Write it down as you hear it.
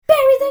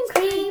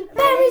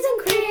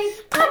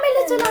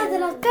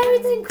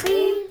everything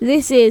cream.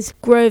 This is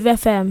Grove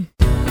FM.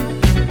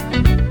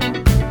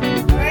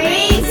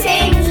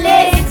 Greetings,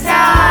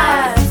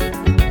 listeners.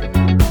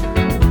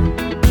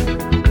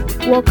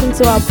 Welcome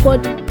to our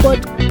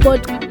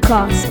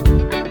podcast.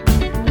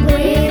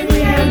 With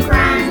Rio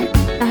Grande.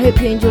 I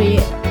hope you enjoy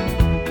it.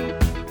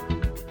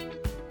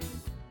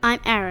 I'm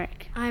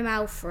Eric. I'm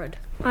Alfred.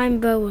 I'm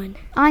Bowen.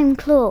 I'm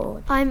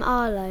Claude. I'm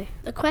Arlo.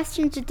 The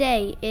question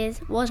today is,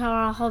 what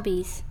are our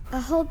hobbies? A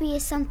hobby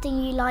is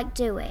something you like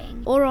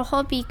doing. Or a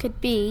hobby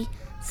could be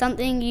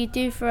something you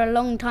do for a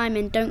long time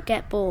and don't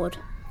get bored.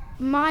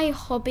 My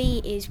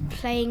hobby is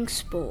playing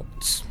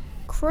sports,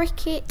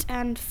 cricket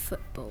and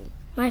football.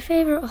 My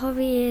favourite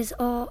hobby is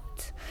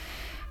art,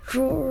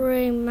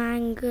 drawing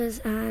mangas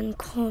and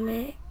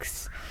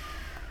comics.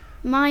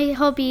 My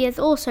hobby is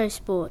also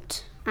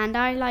sport, and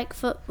I like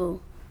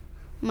football.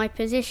 My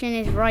position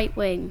is right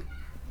wing.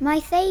 My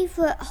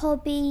favourite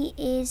hobby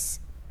is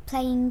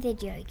playing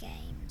video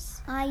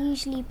games. I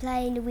usually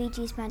play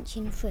Luigi's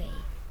Mansion 3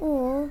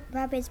 or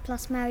Rabbids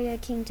plus Mario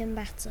Kingdom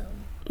Battle.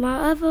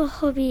 My other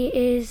hobby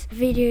is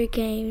video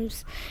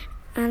games,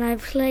 and I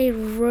play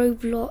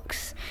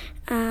Roblox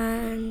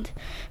and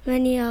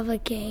many other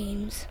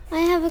games. I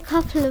have a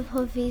couple of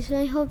hobbies.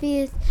 My hobby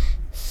is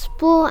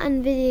sport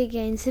and video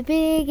games. The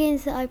video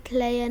games that I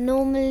play are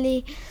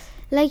normally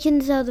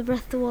Legend of Zelda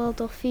Breath of the Wild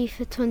or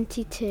FIFA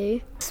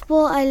 22.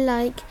 Sport I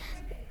like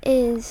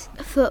is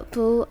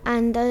football,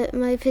 and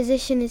my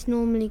position is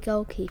normally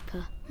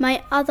goalkeeper.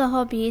 My other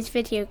hobby is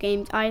video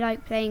games. I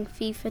like playing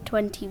FIFA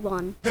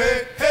 21.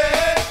 Hey, hey,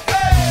 hey.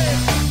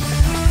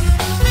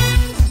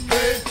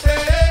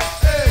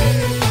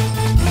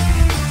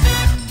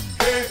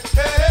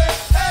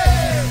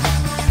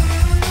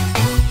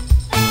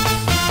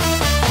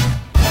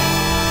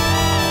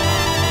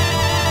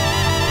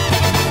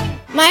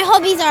 My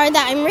hobbies are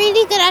that I'm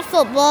really good at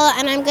football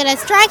and I'm good at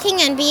striking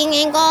and being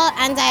in goal,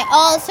 and I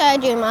also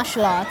do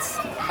martial arts.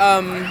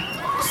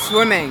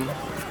 Swimming.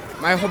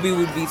 My hobby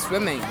would be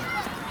swimming.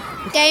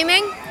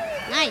 Gaming?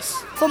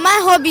 Nice. For my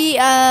hobby,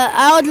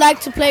 I would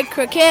like to play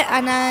cricket,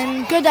 and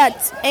I'm good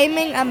at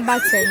aiming and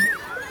batting.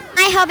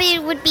 My hobby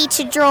would be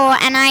to draw,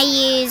 and I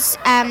use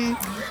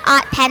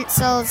art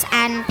pencils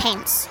and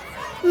paints.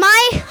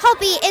 My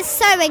hobby is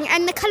sewing,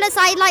 and the colours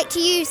I like to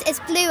use is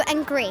blue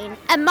and green.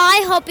 And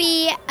my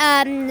hobby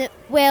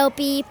will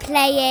be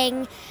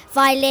playing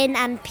violin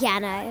and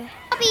piano.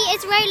 Hobby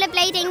is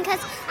rollerblading because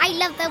I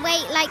love the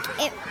way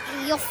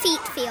your feet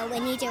feel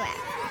when you do it.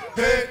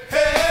 Hey, hey,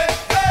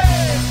 hey.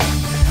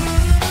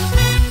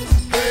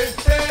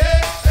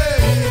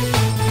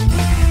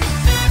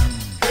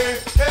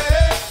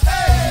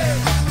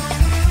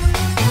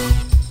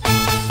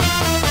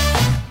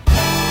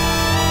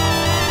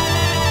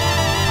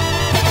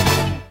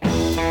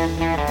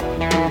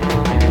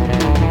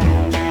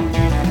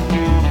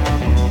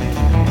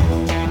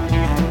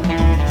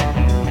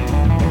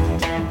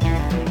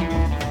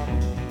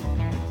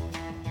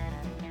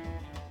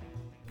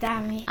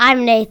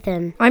 I'm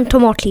Nathan. I'm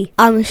Tomati.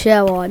 I'm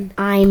Sharon.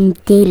 I'm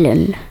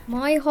Dylan.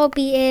 My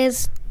hobby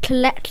is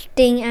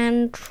collecting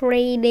and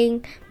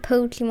trading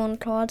Pokemon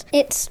cards.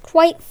 It's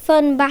quite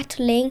fun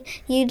battling.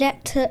 You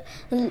get to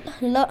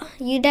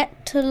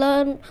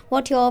learn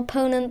what your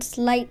opponents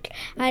like,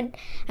 and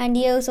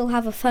you also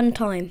have a fun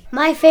time.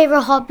 My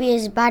favourite hobby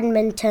is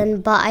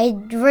badminton, but I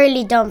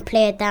really don't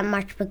play it that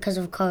much because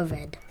of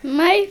COVID.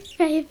 My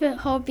favourite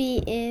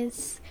hobby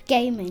is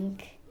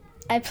gaming.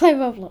 I play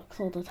Roblox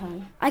all the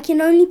time. I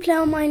can only play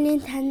on my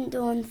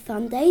Nintendo on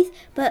Sundays,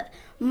 but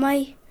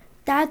my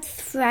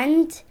dad's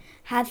friend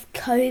has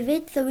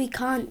COVID, so we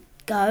can't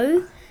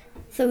go.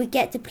 So we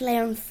get to play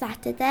on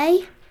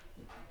Saturday.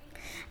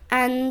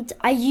 And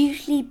I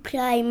usually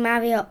play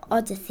Mario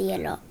Odyssey a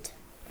lot.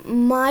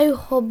 My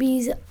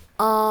hobbies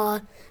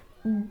are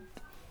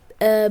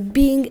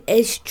being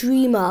a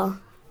streamer.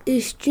 A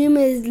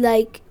streamer is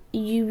like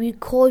you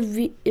record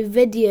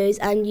videos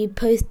and you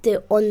post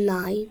it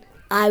online.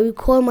 I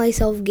record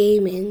myself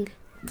gaming.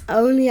 I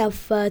only have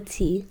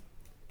 30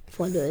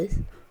 followers.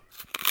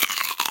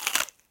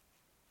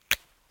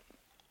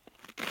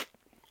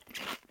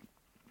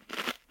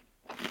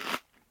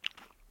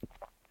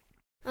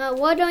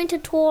 We're going to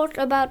talk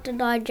about the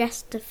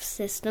digestive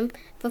system.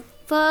 The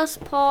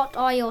first part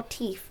are your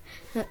teeth.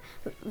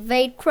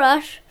 They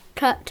crush,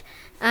 cut,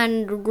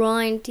 and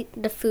grind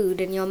the food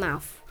in your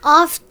mouth.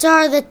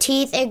 After the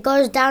teeth, it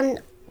goes down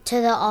to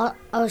the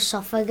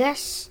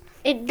esophagus.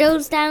 It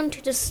goes down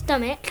to the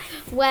stomach,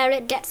 where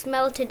it gets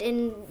melted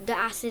in the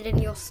acid in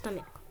your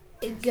stomach.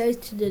 It goes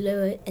to the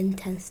lower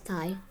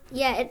intestine.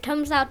 Yeah, it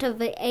comes out of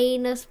the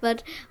anus,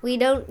 but we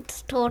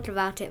don't talk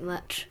about it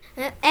much.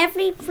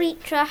 Every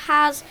creature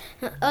has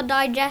a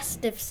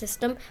digestive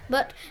system,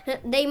 but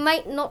they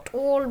might not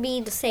all be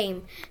the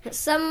same.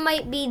 Some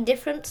might be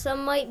different,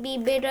 some might be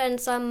bigger,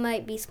 and some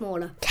might be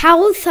smaller.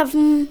 Cows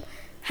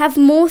have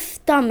more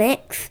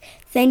stomachs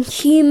than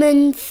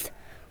humans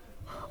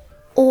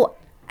or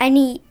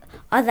any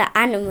other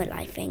animal,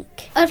 I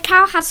think. A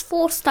cow has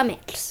 4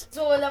 stomachs. It's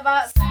all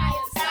about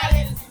science,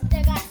 science.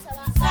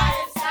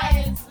 Science,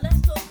 science.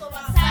 Let's talk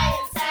about science.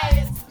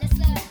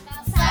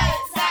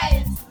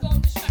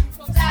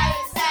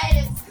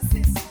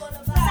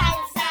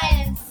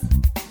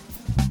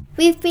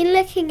 We've been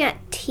looking at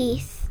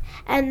teeth,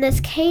 and there's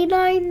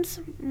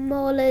canines,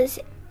 molars,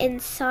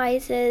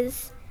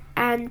 incisors,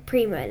 and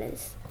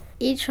premolars.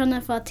 Each one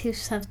of our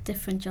teeth have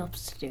different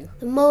jobs to do.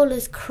 The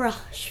molars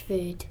crush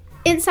food.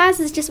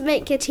 Incisors just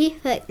make your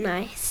teeth look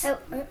nice. I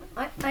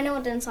know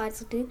what the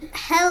incisors do.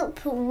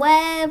 Help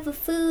wear the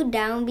food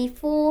down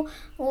before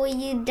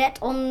you get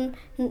on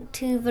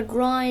to the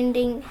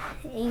grinding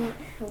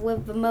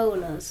with the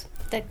molars.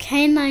 The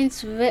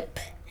canines rip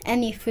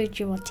any food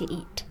you want to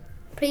eat.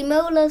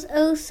 Premolars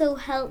also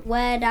help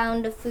wear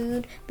down the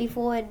food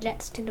before it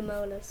gets to the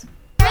molars.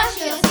 Brush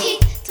your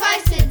teeth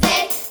twice a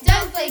day.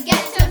 Don't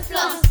forget to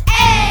floss.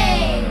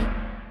 Hey!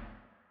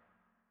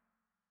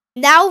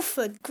 Now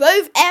for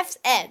Grove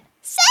FM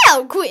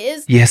sound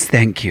quiz. Yes,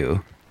 thank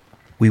you.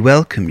 We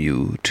welcome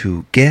you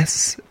to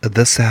Guess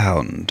the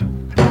Sound.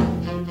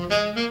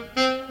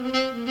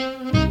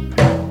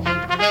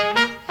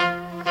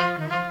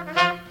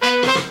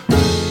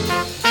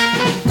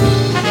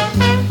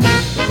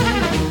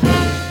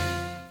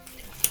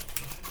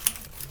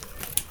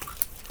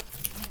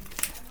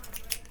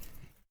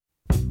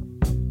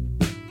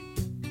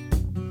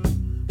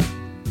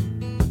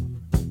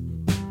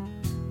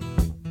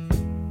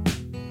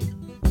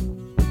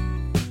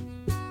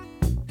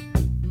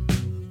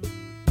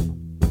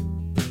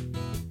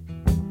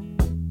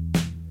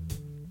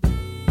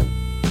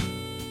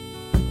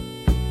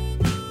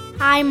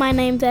 Hi, my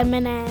name's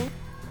Eminem.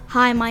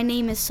 Hi, my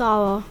name is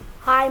Sarah.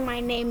 Hi, my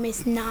name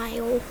is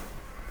Niall.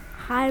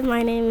 Hi,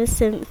 my name is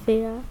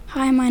Cynthia.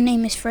 Hi, my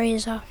name is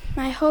Fraser.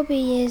 My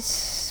hobby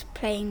is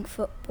playing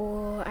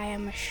football. I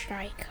am a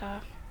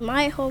striker.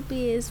 My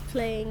hobby is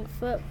playing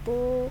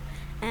football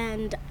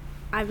and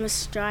I'm a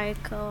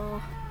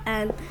striker.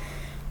 And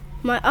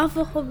my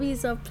other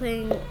hobbies are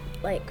playing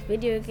like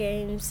video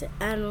games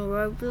and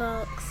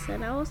Roblox,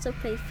 and I also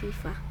play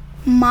FIFA.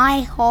 My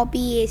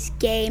hobby is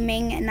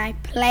gaming, and I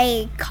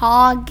play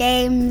car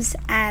games,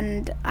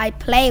 and I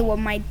play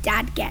when my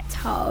dad gets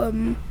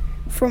home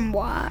from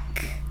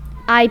work.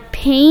 I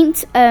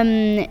paint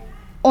on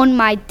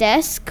my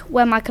desk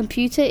where my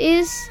computer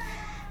is,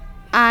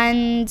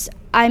 and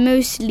I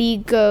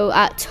mostly go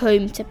at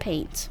home to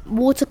paint.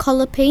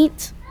 Watercolor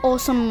paint or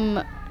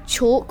some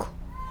chalk,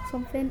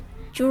 something.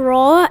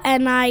 Draw,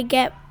 and I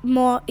get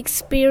more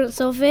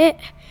experience of it.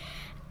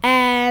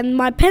 And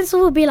my pencil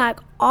will be like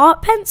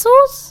art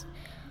pencils,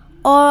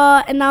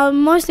 and I'll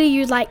mostly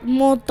use like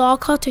more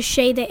darker to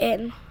shade it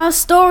in. Our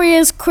story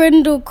is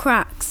Crindle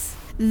Cracks.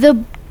 The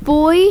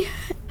boy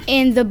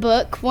in the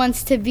book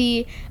wants to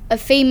be a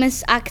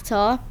famous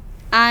actor,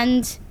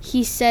 and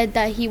he said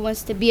that he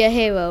wants to be a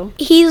hero.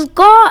 He's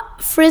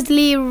got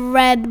frizzly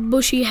red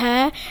bushy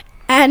hair,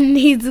 and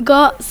he's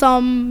got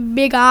some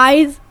big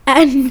eyes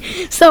and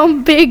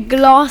some big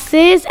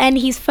glasses, and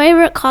his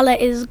favourite colour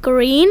is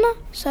green.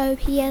 So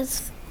he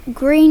has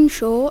green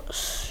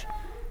shorts,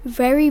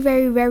 very,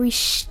 very, very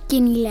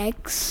skinny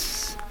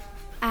legs,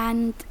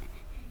 and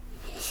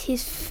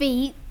his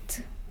feet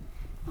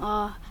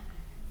are,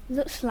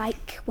 looks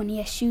like when he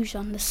has shoes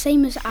on, the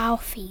same as our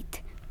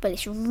feet, but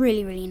it's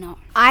really, really not.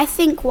 I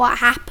think what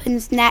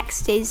happens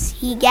next is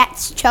he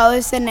gets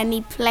chosen and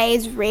he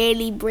plays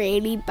really,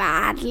 really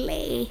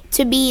badly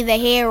to be the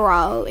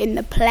hero in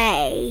the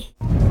play.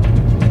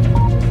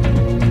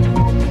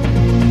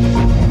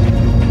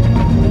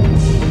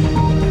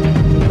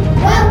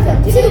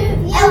 Welcome to the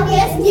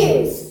LBS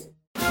News.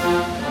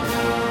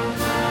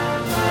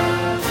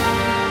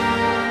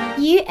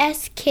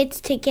 US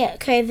kids to get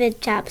COVID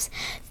jabs.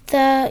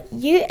 The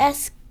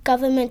US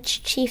government's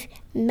chief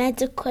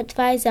medical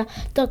advisor,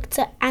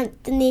 Dr.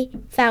 Anthony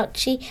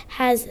Fauci,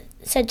 has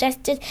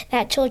suggested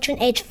that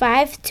children aged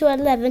 5 to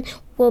 11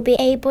 will be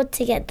able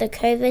to get the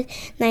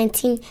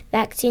COVID-19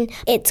 vaccine.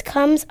 It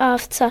comes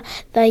after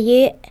the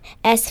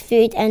U.S.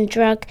 Food and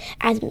Drug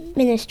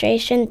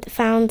Administration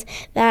found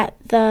that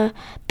the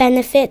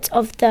benefits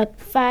of the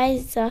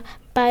Pfizer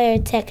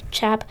BioNTech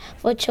jab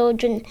for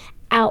children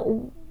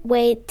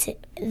outweighed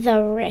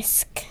the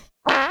risk.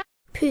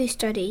 Poo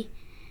study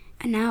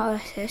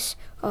analysis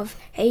of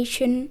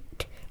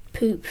ancient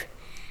poop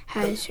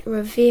has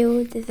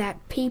revealed that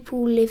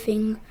people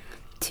living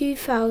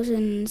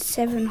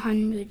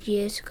 2,700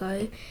 years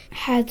ago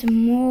had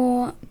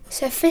more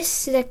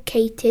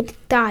sophisticated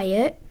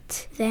diet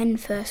than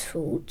first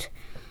thought.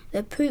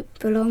 The poop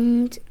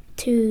belonged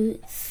to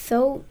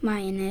salt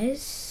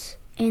miners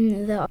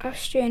in the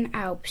Austrian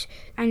Alps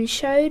and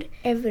showed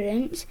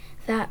evidence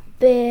that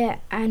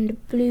beer and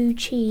blue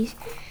cheese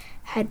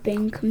had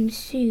been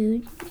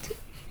consumed.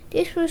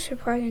 This was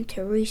surprising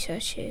to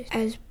researchers,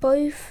 as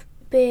both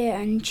beer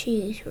and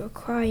cheese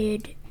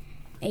required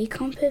a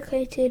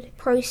complicated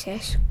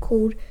process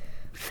called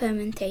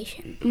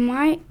fermentation.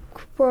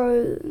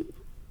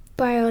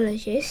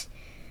 Microbiologist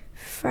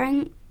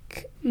Frank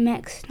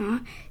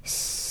Mexner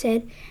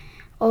said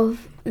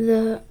of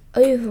the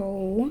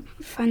overall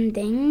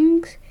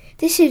findings,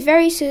 "This is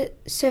very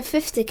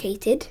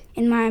sophisticated,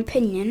 in my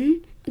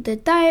opinion. The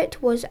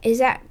diet was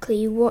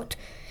exactly what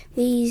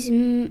these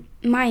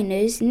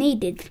miners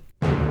needed."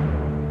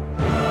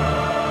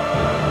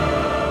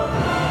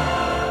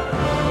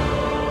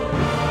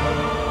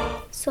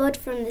 sword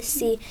from the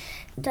sea.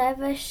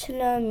 Diver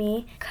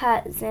Shlomi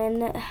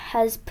Katzin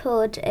has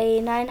pulled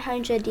a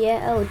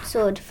 900-year-old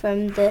sword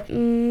from the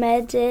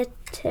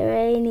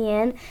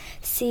Mediterranean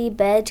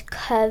seabed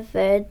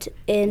covered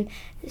in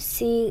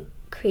sea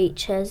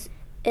creatures.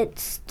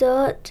 It's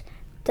thought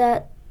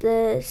that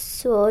the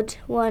sword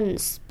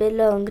once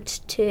belonged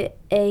to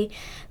a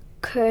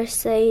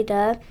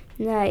Crusader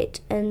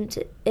knight, and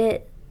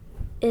it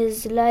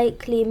is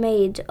likely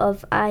made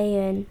of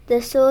iron.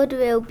 The sword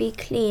will be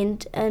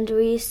cleaned and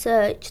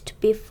researched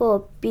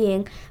before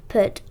being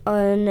put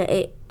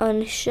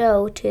on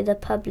show to the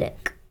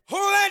public. Who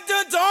let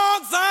the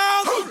dogs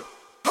out?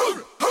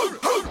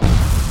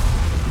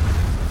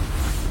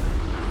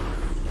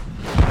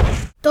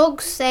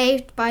 Dogs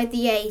saved by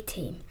the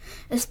A-Team.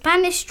 A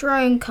Spanish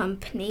drone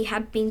company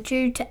had been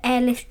due to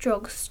airlift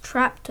dogs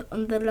trapped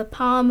on the La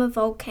Palma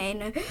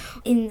volcano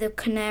in the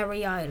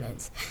Canary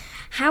Islands.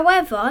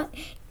 However,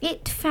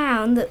 it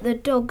found that the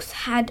dogs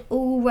had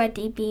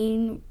already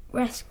been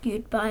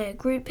rescued by a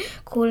group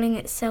calling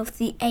itself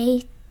the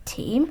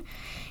A-Team.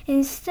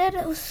 Instead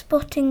of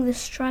spotting the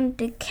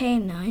stranded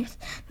canines,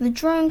 the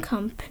drone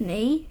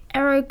company,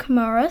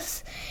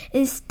 Aerocomoros,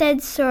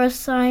 instead saw a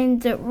sign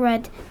that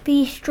read,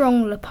 "Be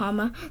strong, La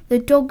Palma, the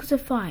dogs are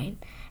fine.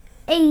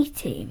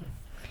 A-Team."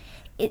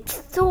 It's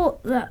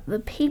thought that the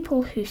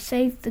people who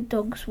saved the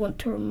dogs want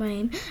to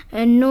remain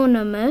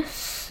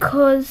anonymous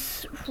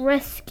because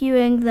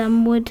rescuing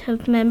them would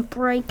have meant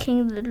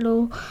breaking the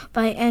law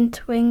by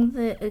entering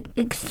the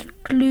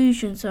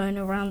exclusion zone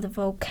around the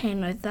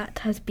volcano that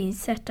has been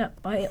set up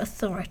by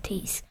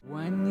authorities.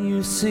 When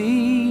you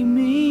see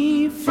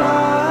me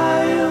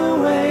fly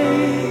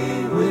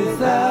away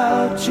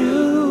without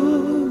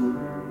you,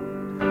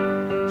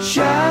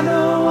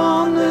 shadow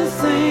on the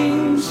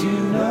things you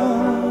know,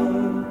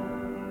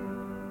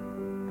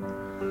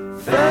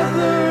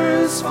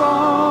 feathers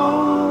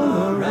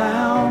fall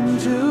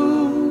around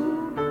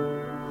you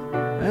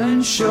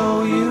and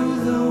show you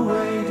the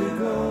way to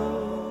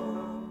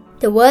go.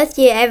 The worst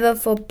year ever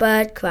for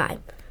bird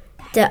crime.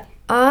 The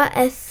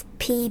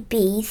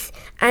RFPB's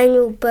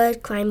annual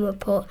bird crime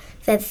report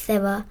says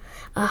there were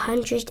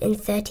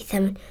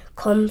 137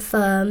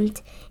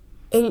 confirmed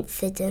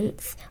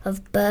incidents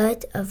of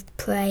bird of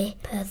prey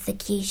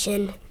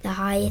persecution, the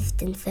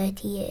highest in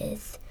 30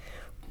 years.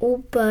 All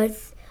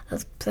birds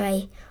of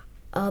prey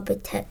are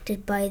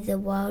protected by the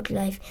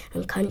Wildlife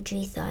and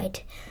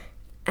Countryside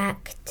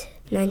Act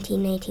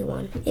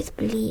 1981. It's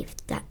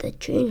believed that the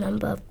true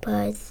number of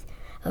birds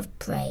of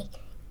prey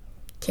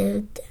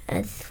killed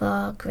is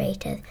far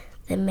greater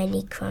than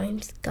many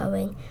crimes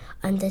going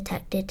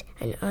undetected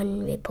and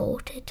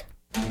unreported.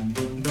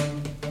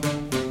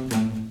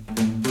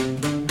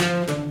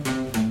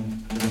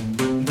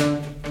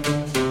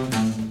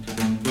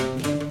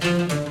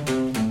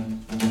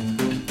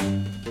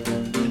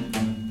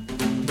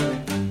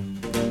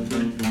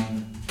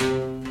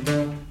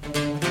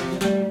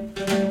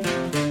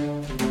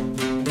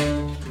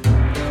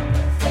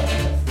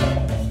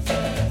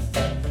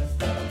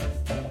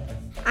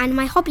 And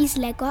my hobby is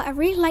Lego. I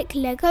really like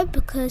Lego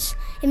because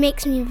it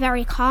makes me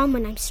very calm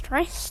when I'm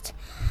stressed.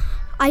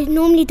 I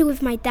normally do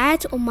with my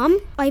dad or mum.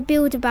 I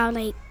build about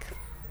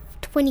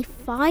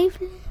 25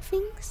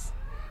 things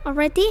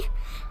already.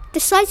 The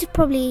size is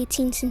probably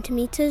 18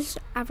 centimeters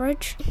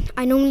average.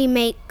 I normally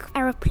make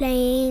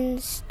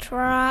aeroplanes,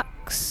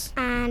 trucks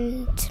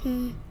and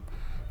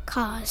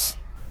cars.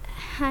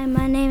 Hi,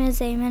 my name is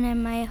Eamon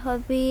and my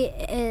hobby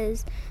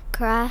is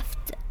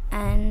craft,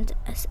 and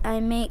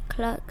I make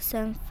clocks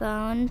and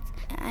phones.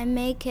 I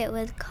make it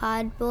with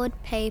cardboard,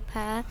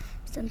 paper,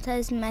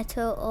 sometimes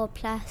metal or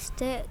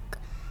plastic,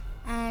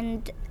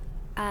 and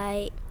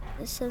I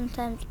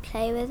sometimes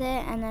play with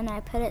it and then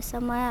I put it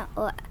somewhere,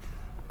 or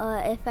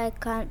if I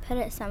can't put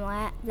it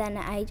somewhere, then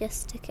I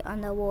just stick it on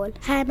the wall.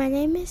 Hi, my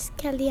name is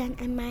Kellyanne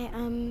and my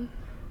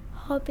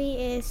hobby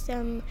is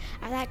I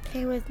like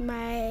playing with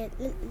my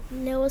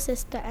little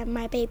sister and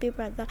my baby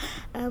brother.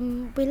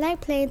 We like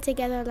playing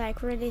together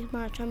really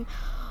much.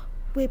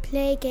 We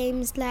play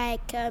games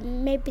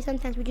maybe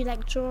sometimes we do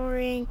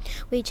drawing,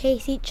 we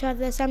chase each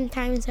other.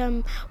 Sometimes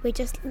we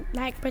just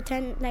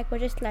pretend we're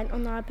just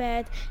on our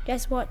bed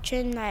just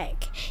watching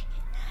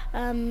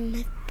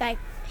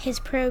his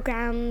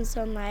programs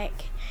on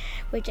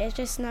we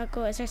just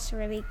snuggle. It's just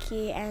really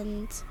cute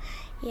and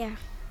yeah.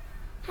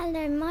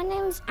 Hello, my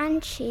name's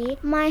Anchi.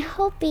 My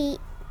hobby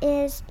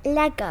is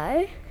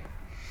Lego.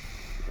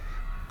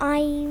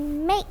 I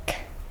make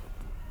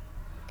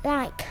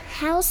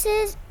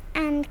houses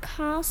and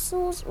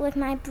castles with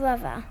my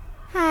brother.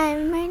 Hi,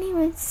 my name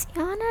is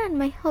Sienna and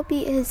my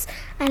hobby is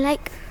I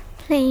like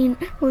playing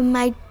with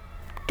my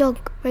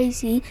dog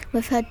Rosie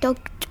with her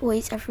dog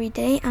toys every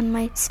day and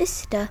my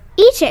sister.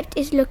 Egypt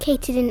is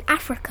located in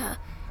Africa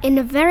in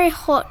a very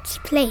hot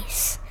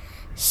place.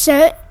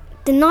 So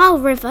the Nile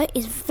River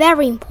is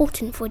very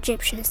important for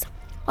Egyptians,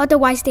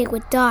 otherwise they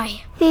would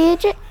die. The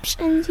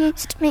Egyptians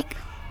used to make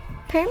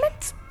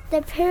pyramids?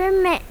 The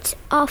pyramids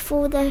are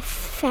for the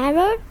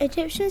pharaoh.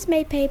 Egyptians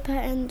made paper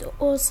and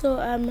also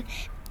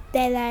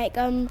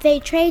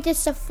They traded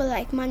stuff for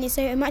like money.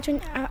 So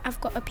imagine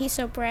I've got a piece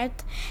of bread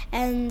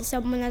and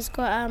someone has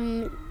got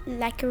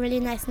like a really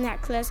nice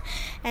necklace,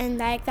 and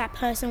like that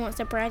person wants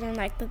the bread and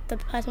like the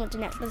person wants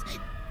the necklace.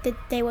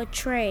 They were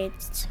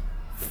trades.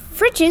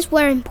 Fridges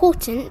were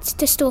important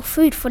to store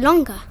food for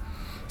longer.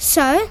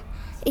 So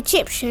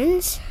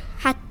Egyptians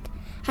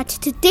had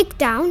to dig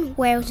down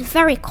where it was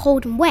very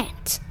cold and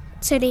wet.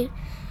 So they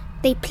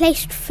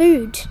placed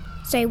food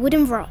so it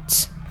wouldn't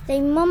rot. They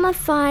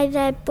mummify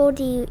their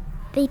body.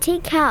 They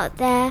take out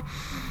their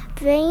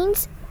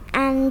brains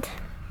and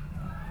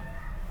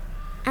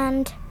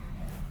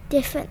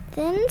different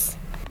things.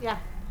 Yeah.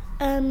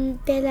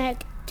 They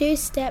like do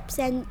steps,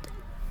 and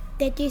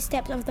they do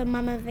steps of the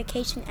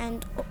mummification,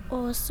 and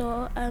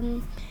also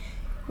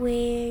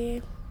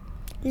we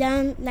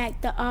learn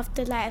like the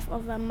afterlife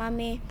of a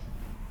mummy.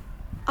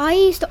 I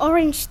used the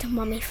orange to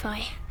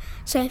mummify.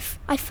 So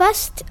I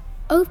first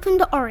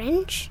opened the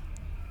orange,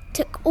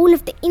 took all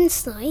of the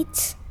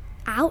insides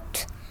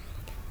out,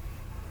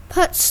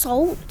 put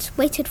salt,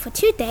 waited for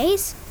 2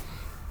 days,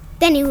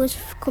 then it was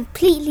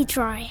completely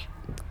dry.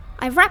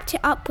 I wrapped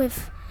it up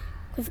with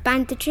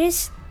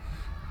bandages,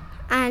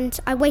 and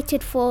I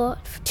waited for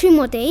 2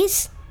 more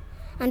days,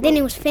 and then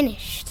it was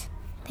finished.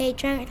 They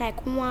drank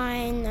like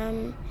wine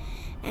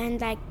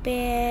and like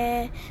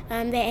beer,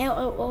 they ate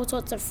all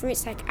sorts of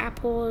fruits like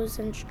apples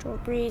and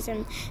strawberries,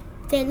 and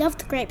they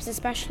loved grapes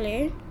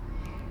especially.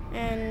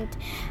 And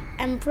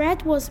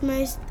bread was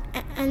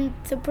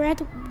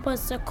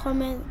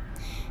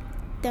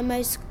the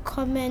most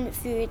common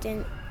food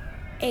in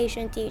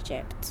ancient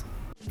Egypt.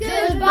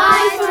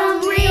 Goodbye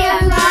from Rio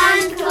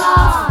Grande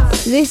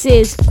class. This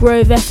is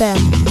Grove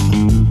FM.